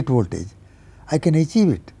given gate voltage, I can achieve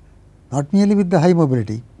it not merely with the high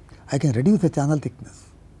mobility, I can reduce the channel thickness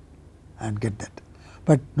and get that.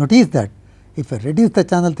 But notice that if I reduce the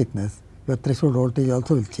channel thickness, your threshold voltage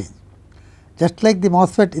also will change. Just like the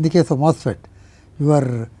MOSFET, in the case of MOSFET,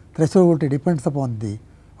 your threshold voltage depends upon the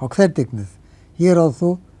oxide thickness. Here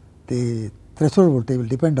also the threshold voltage will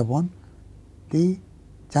depend upon the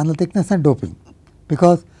channel thickness and doping,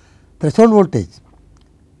 because threshold voltage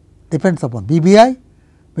depends upon VBI,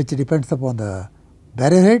 which depends upon the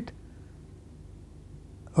barrier height,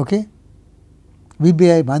 okay,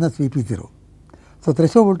 VBI minus VP0. So,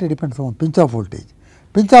 threshold voltage depends upon pinch off voltage.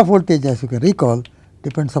 Pinch off voltage, as you can recall,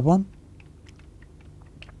 depends upon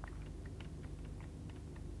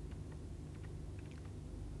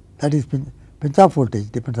that is pinch off voltage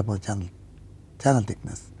depends upon channel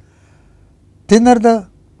thickness. Thinner the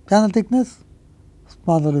channel thickness,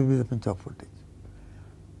 smaller will be the pinch off voltage.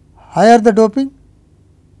 Higher the doping,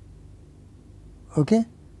 okay,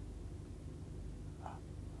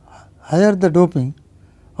 higher the doping,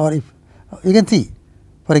 or if you can see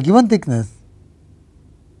for a given thickness,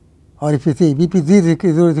 or if you see Vp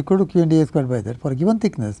 0 is equal to Q and A squared by that, for a given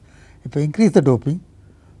thickness, if I increase the doping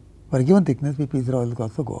for a given thickness, Vp 0 will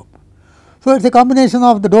also go up. So, it is a combination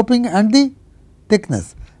of the doping and the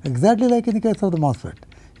thickness, exactly like in the case of the MOSFET.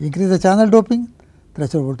 You increase the channel doping,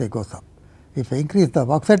 threshold voltage goes up. If I increase the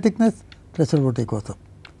oxide thickness, threshold voltage goes up.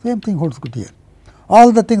 Same thing holds good here.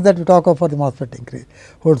 All the things that we talk of for the MOSFET increase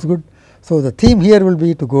holds good. So, the theme here will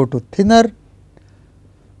be to go to thinner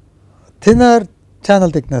channel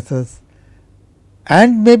thicknesses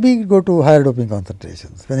and maybe go to higher doping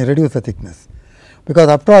concentrations when you reduce the thickness, because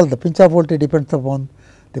after all the pinch off voltage depends upon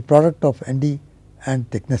the product of ND and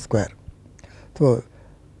thickness square. So,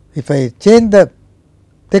 if I change the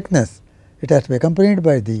thickness, it has to be accompanied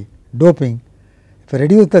by the doping. If I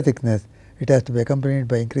reduce the thickness, it has to be accompanied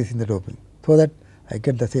by increasing the doping, so that I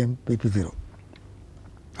get the same Vp0.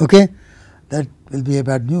 Okay? That will be a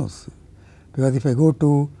bad news, because if I go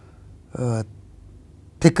to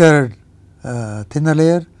thinner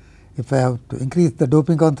layer, if I have to increase the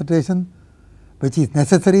doping concentration, which is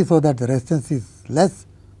necessary so that the resistance is less,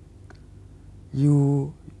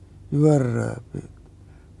 your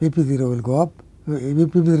Vp0 will go up,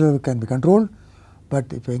 Vp0 can be controlled,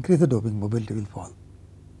 but if I increase the doping, mobility will fall.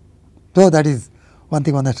 So, that is one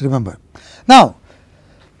thing one has to remember. Now,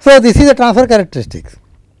 so this is the transfer characteristics.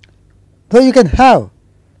 So, you can have,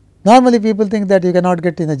 normally people think that you cannot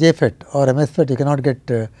get in a JFET or a MESFET, you cannot get,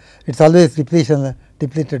 it is always depletion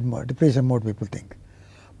mode people think.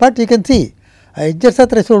 But you can see, I adjust the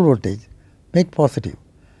threshold voltage, make positive.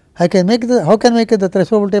 I can make the, how can I make the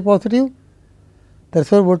threshold voltage positive?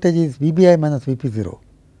 Threshold voltage is VBI minus Vp0.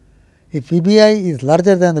 If VBI is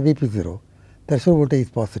larger than the Vp0, threshold voltage is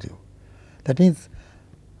positive. That means,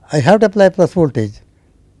 I have to apply plus voltage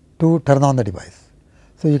to turn on the device.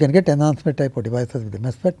 So, you can get enhancement type of devices with the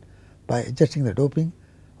MESFET by adjusting the doping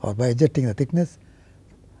or by adjusting the thickness,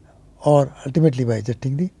 or ultimately by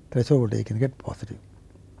adjusting the threshold voltage, you can get positive.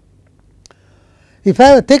 If I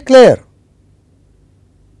have a thick layer,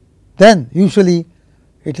 then usually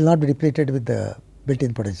it will not be depleted with the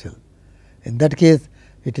built-in potential. In that case,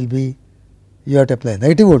 it will be, you have to apply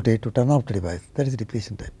negative voltage to turn off the device, that is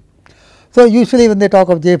depletion type. So, usually when they talk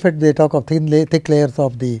of JFET, they talk of thick layers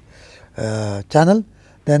of the channel,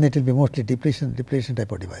 then it will be mostly depletion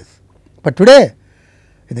type of device. But today,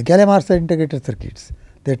 In the gallium arsenide integrated circuits,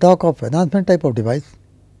 they talk of enhancement type of device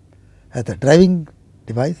as the driving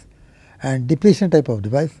device and depletion type of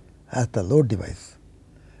device as the load device.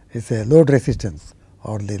 It is a load resistance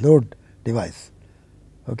or the load device.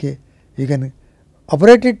 Okay. You can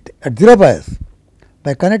operate it at 0 bias.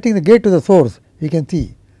 By connecting the gate to the source, you can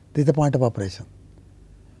see this is the point of operation.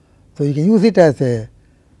 So, you can use it as a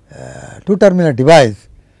two terminal device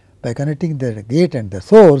by connecting the gate and the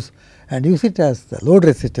source and use it as the load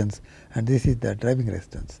resistance, and this is the driving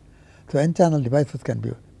resistance. So, n channel devices can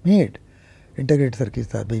be made, integrated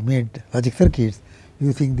circuits are being made, logic circuits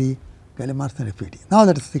using the gallium arsenide FET. Now,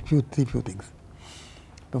 let us see few things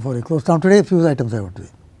before we close down today. Few items I want to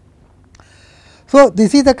see. So,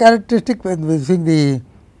 this is the characteristic when using the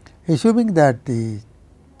assuming that the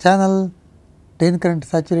channel drain current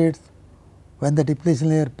saturates when the depletion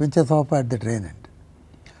layer pinches off at the drain end.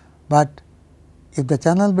 But if the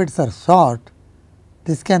channel beds are short,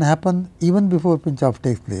 this can happen even before pinch off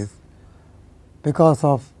takes place because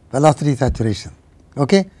of velocity saturation.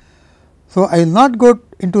 Okay. So, I will not go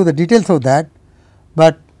into the details of that,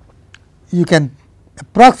 but you can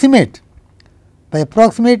approximate by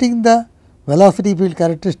approximating the velocity field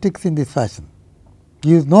characteristics in this fashion.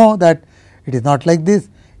 You know that it is not like this,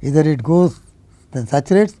 either it goes then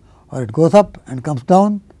saturates or it goes up and comes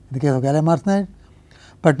down in the case of gallium arsenide.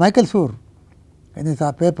 But Michael Schur in his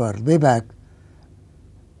paper way back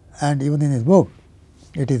and even in his book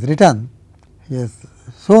it is written, he has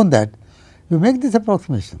shown that you make this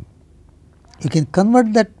approximation, you can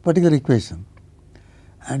convert that particular equation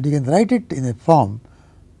and you can write it in a form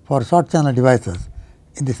for short channel devices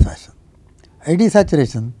in this fashion. ID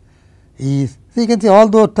saturation is, so you can see all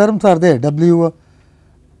those terms are there, W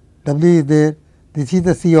is there, this is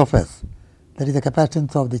the C of S, that is the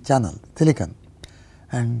capacitance of the channel silicon,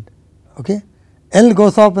 and okay, L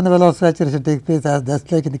goes up when the velocity saturation takes place, as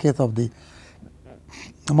just like in the case of the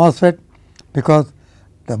MOSFET, because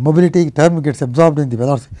the mobility term gets absorbed in the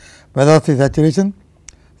velocity saturation.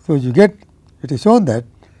 So, you get, it is shown that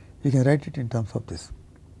you can write it in terms of this,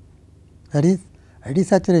 that is ID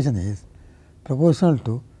saturation is proportional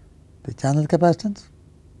to the channel capacitance,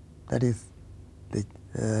 that is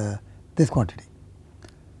the this quantity.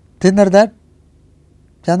 Thinner that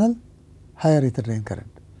channel, higher is the drain current.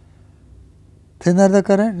 Thinner the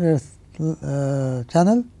current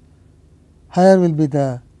channel, higher will be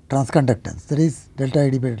the transconductance, that is delta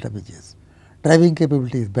ID by delta BGS. Driving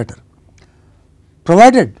capability is better,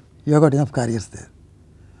 provided you have got enough carriers there.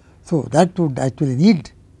 So, that would actually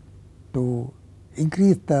need to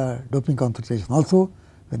increase the doping concentration also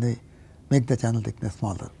when they make the channel thickness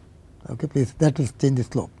smaller. Okay, please, that will change the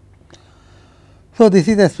slope. So, this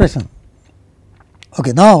is the expression.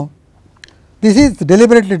 Okay, now, this is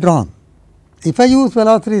deliberately drawn. If I use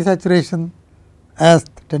velocity saturation as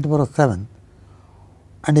 10 to the power 7,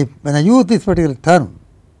 and if when I use this particular term,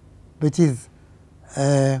 which is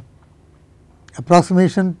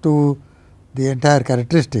approximation to the entire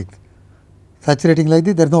characteristics, saturating like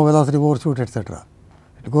this, there is no velocity overshoot, etc.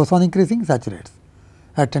 It goes on increasing, saturates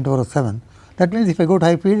at 10 to the power 7. That means, if I go to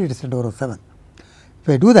high field, it is 10 to the power 7. If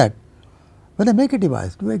I do that, when I make a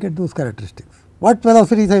device, do I get those characteristics? What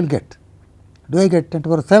velocities I will get? Do I get 10 to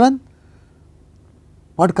the power 7?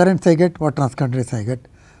 What currents I get? What transconductance I get?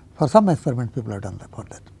 For some experiment, people have done that for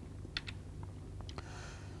that.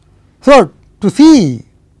 So, to see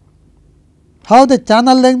how the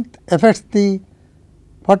channel length affects the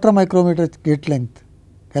quarter micrometer gate length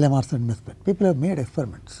gallium arsenide MESFET, people have made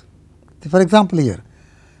experiments. See, for example, here,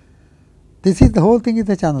 this is the whole thing is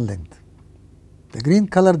the channel length. The green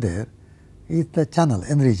color there is the channel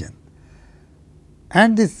N region,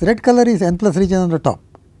 and this red color is N plus region on the top.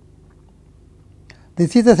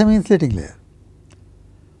 This is the semi insulating layer,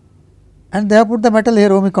 and they have put the metal here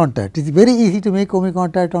ohmic contact. It is very easy to make ohmic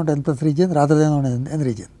contact on N plus region rather than on N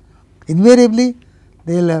region. Invariably,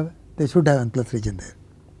 they should have N plus region there.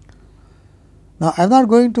 Now, I am not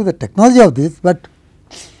going to the technology of this, but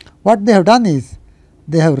what they have done is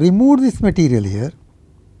they have removed this material here,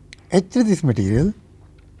 etched this material.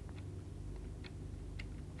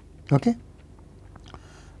 Okay.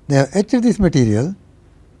 They have etched this material,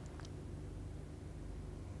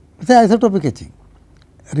 say isotopic etching,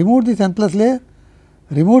 remove this N plus layer,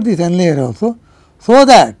 remove this N layer also, so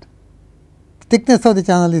that thickness of the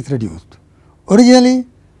channel is reduced. Originally,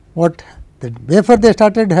 what the wafer they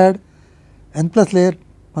started had N plus layer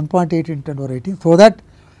 1.8 into 10 to the power 18, so that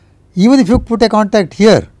even if you put a contact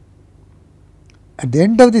here, at the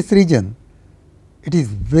end of this region, it is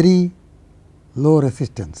very low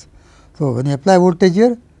resistance. So, when you apply voltage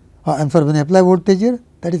here, I am sorry, when you apply voltage here,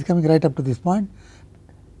 that is coming right up to this point,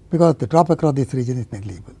 because the drop across this region is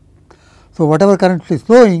negligible. So, whatever current is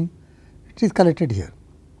flowing, it is collected here.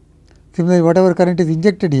 Similarly, whatever current is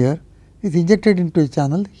injected here is injected into a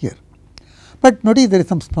channel here. But notice there is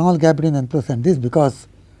some small gap between N plus and this, because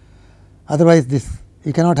otherwise this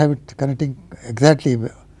you cannot have it connecting exactly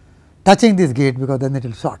touching this gate, because then it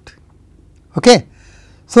will short. Okay.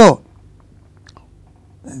 So,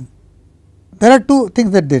 there are two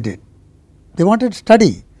things that they did. They wanted to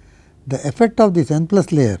study the effect of this N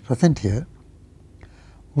plus layer present here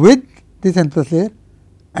with this N plus layer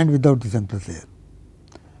and without this N plus layer.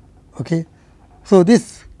 Okay. So,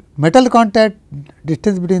 this metal contact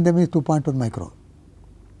distance between them is 2.1 micron.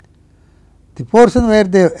 The portion where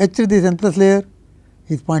they etched this N plus layer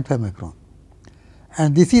is 0.5 micron,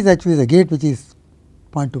 and this is actually the gate which is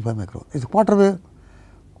 0.25 micron. It is quarter wave.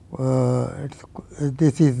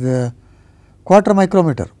 This is quarter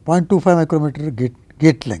micrometer, 0.25 micrometer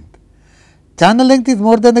gate length. Channel length is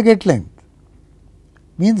more than the gate length,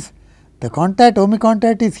 means the contact, ohmic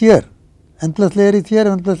contact is here, N plus layer is here,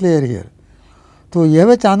 N plus layer here. So, you have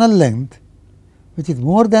a channel length which is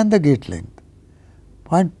more than the gate length,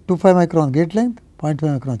 0.25 micron gate length,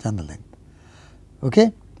 0.5 micron channel length.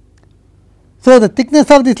 Okay. So, the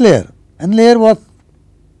thickness of this layer, N layer was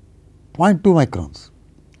 0.2 microns.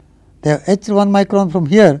 They have etched 1 micron from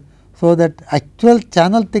here. So, that actual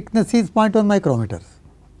channel thickness is 0.1 micrometers.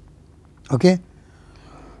 Okay.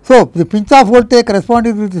 So, the pinch off voltage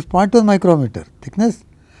corresponding to this 0.1 micrometer thickness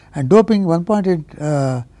and doping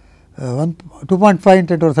 2.5 into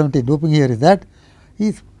 10 to the 17 doping here is that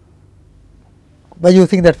is by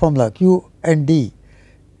using that formula Q N D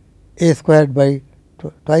A squared by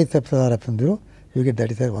twice epsilon r epsilon 0, you get that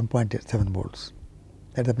is 1.87 volts.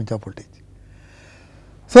 That is the pinch off voltage.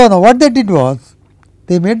 So, now what they did was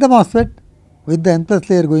they made the MOSFET with the N plus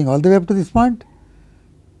layer going all the way up to this point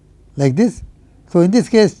like this. So, in this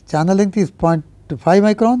case channel length is 0.5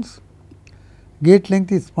 microns, gate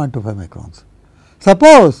length is 0.25 microns.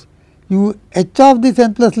 Suppose you etch off this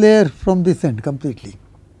N plus layer from this end completely,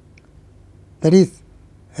 that is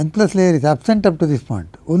N plus layer is absent up to this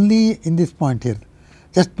point, only in this point here,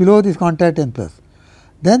 just below this contact N plus,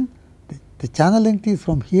 then the channel length is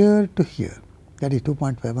from here to here, that is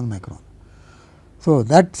 2.51 micron. So,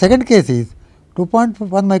 that second case is 2.1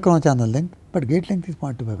 micron channel length, but gate length is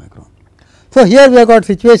 0.25 micron. So, here we have got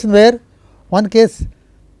situation where one case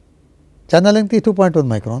channel length is 2.1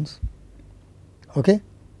 microns, okay,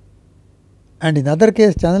 and in other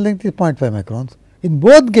case channel length is 0.5 microns. In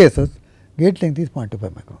both cases gate length is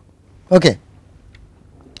 0.25 micron. Okay.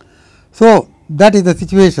 So, that is the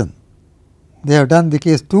situation. They have done the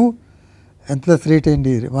case 2, N plus retained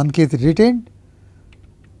is one case is retained,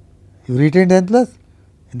 you retained N plus,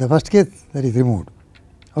 in the first case that is removed.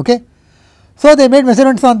 Okay. So, they made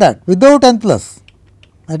measurements on that without N plus,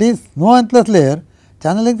 that is no N plus layer,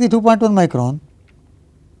 channel length is 2.1 micron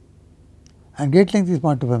and gate length is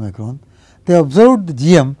 0.25 micron. They observed the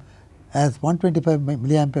GM as 125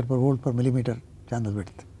 milliampere per volt per millimeter channel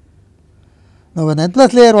width. Now, when N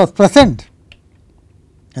plus layer was present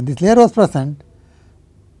and this layer was present,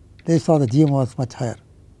 they saw the GM was much higher.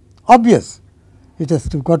 Obvious, it has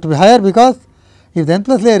got to be higher, because if the N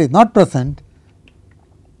plus layer is not present,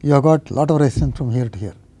 you have got lot of resistance from here to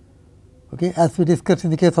here. Okay. As we discussed in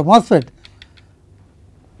the case of MOSFET,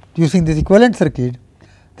 using this equivalent circuit,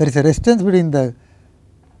 there is a resistance between the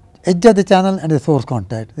edge of the channel and the source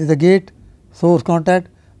contact. There is a gate source contact,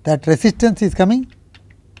 that resistance is coming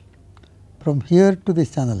from here to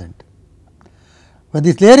this channel end. When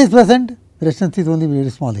this layer is present, the resistance is only very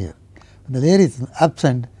small here. When the layer is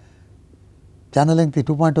absent, channel length is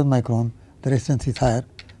 2.1 micron, the resistance is higher.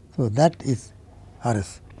 So, that is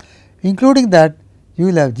RS. Including that, you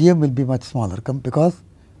will have GM will be much smaller, because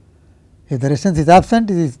if the resistance is absent,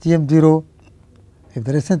 it is GM 0. If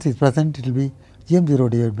the resistance is present, it will be GM 0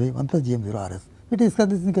 divided by 1 plus GM 0 RS. We discussed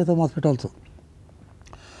this in the case of MOSFET also.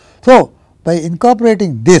 So, by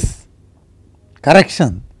incorporating this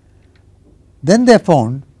correction, then they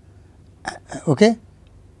found, okay,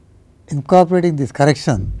 incorporating this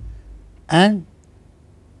correction and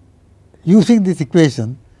using this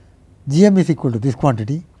equation, GM is equal to this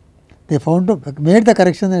quantity. They found made the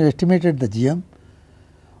correction and estimated the GM.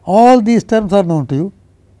 All these terms are known to you.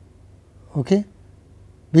 Okay.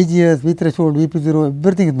 VGS, V threshold, Vp0,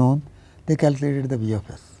 everything is known. They calculated the V of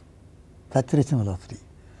S, saturation velocity.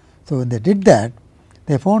 So, when they did that,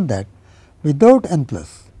 they found that without N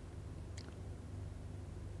plus,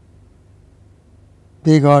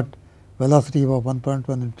 they got velocity of 1.1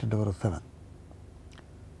 into 10 to the power 7.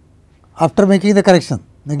 After making the correction,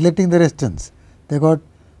 neglecting the resistance, they got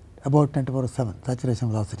about 10 to the power 7 saturation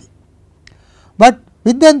velocity. But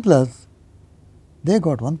With the N plus, they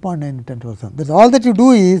got 1.9 in 10 to the 7. That is all that you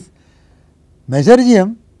do is measure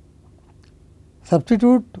GM,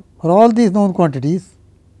 substitute for all these known quantities,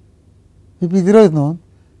 Vp0 is known,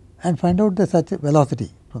 and find out the such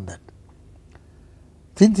velocity from that.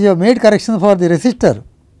 Since you have made correction for the resistor,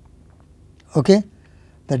 okay,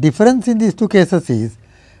 the difference in these two cases is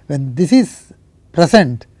when this is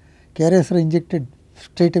present, carriers are injected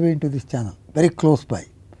straight away into this channel, very close by.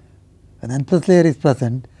 When N plus layer is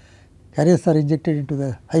present, carriers are injected into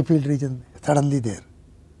the high field region suddenly there.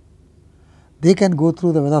 They can go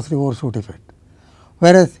through the velocity overshoot effect.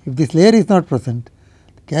 Whereas, if this layer is not present,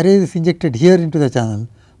 carrier is injected here into the channel.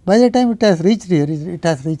 By the time it has reached here, it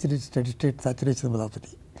has reached its steady state saturation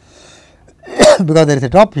velocity because there is a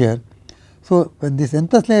drop here. So, when this N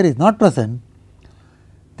plus layer is not present,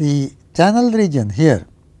 the channel region here,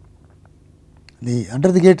 the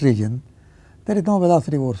under the gate region, there is no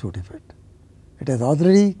velocity overshoot effect. It has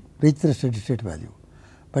already reached the steady state value.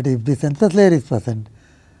 But if this N plus layer is present,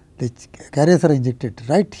 the carriers are injected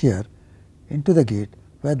right here into the gate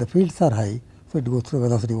where the fields are high. So, it goes through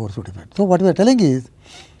velocity overshoot effect. So, what we are telling is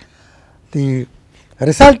the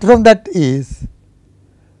result from that is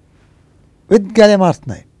with gallium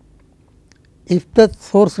arsenide, if the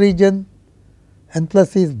source region N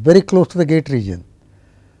plus is very close to the gate region,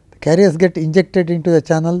 the carriers get injected into the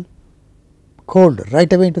channel cold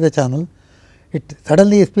right away into the channel, it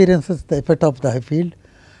suddenly experiences the effect of the high field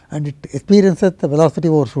and it experiences the velocity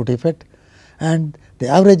overshoot effect, and the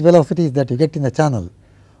average velocities that you get in the channel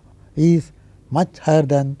is much higher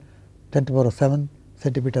than 10 to the power 7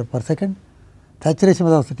 centimeter per second. Saturation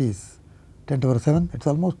velocity is 10 to the power 7, it is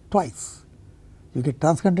almost twice. You get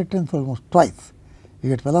transconductance almost twice, you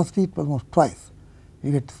get velocity almost twice,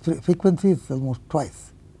 you get frequencies almost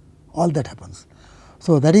twice, all that happens.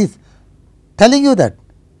 So, that is telling you that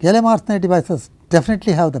gallium arsenide devices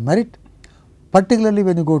definitely have the merit, particularly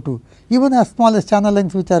when you go to even as small as channel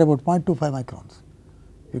lengths which are about 0.25 microns,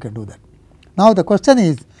 you can do that. Now, the question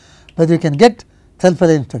is whether you can get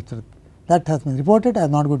self-aligned structure. That has been reported, I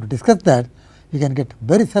am not going to discuss that. You can get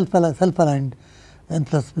very self-aligned, and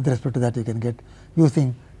plus with respect to that you can get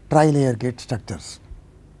using tri-layer gate structures,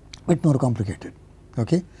 bit more complicated.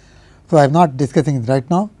 Okay. So, I am not discussing it right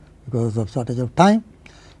now because of shortage of time.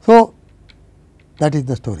 So, that is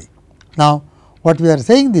the story. Now, what we are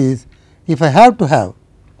saying is, if I have to have,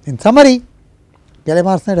 in summary, gallium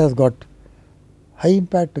arsenide has got high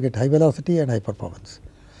impact to get high velocity and high performance.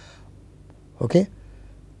 Okay.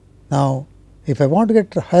 Now, if I want to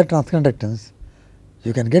get higher transconductance,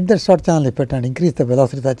 you can get that short channel effect and increase the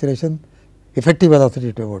velocity saturation, effective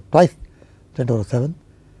velocity to about twice 10 to the power 7.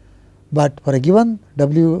 But for a given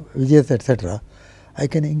W, VGS, etc., I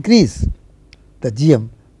can increase the GM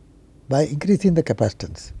by increasing the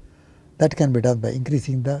capacitance. That can be done by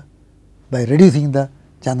reducing the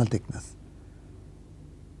channel thickness.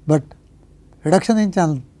 But reduction in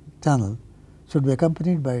channel should be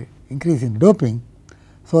accompanied by increase in doping,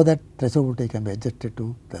 so that threshold voltage can be adjusted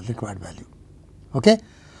to the required value. Okay.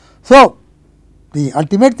 So, the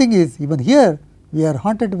ultimate thing is, even here we are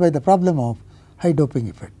haunted by the problem of high doping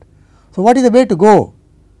effect. So, what is the way to go?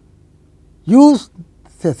 Use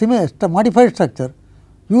say similar modified structure,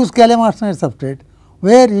 use gallium arsenide substrate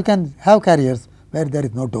where you can have carriers where there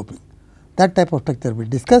is no doping. That type of structure we will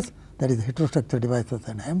discuss, that is heterostructure devices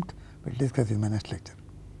and HEMT, we will discuss in my next lecture.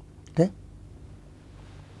 Okay.